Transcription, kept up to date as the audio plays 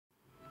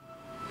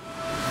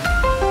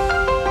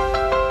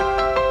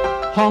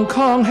Hong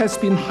Kong has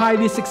been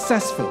highly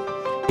successful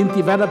in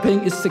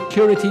developing its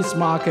securities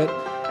market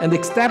and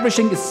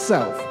establishing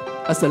itself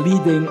as a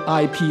leading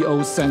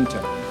IPO center.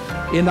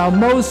 In our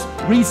most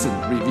recent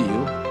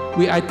review,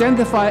 we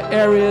identify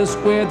areas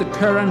where the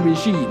current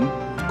regime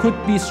could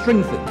be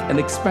strengthened and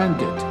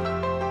expanded.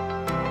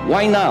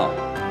 Why now?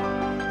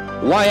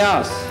 Why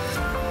us?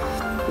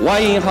 Why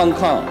in Hong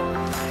Kong?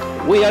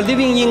 We are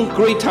living in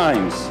great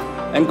times,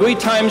 and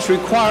great times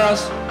require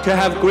us to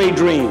have great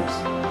dreams.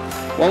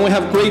 When we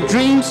have great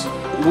dreams,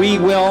 we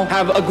will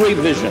have a great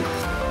vision.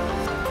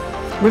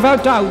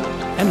 Without doubt,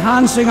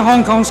 enhancing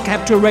Hong Kong's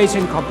capital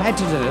raising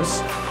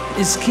competitiveness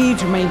is key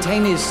to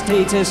maintain its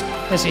status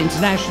as an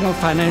international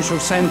financial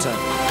center.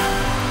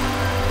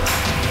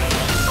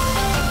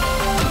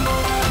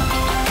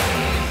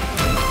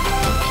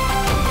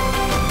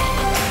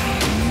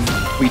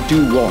 We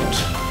do want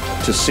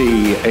to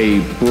see a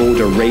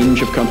broader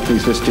range of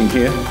companies listing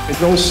here.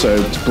 It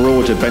also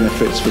broader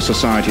benefits for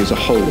society as a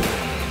whole.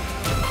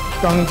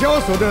 港交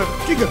所的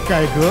这个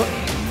改革，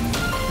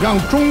让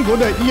中国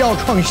的医药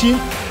创新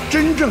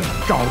真正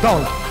找到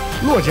了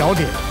落脚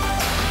点。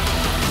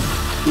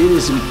It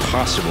is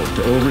impossible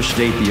to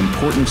overstate the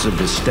importance of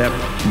this step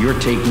you're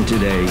taking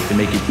today to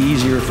make it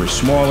easier for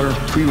smaller,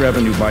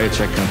 pre-revenue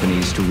biotech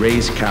companies to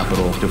raise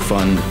capital to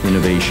fund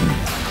innovation.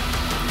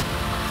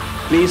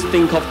 Please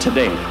think of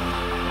today.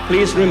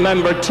 Please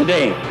remember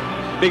today.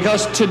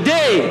 Because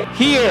today,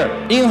 here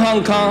in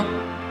Hong Kong,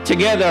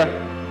 together,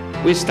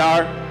 we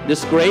start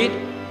this great,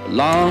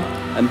 long,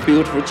 and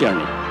beautiful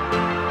journey.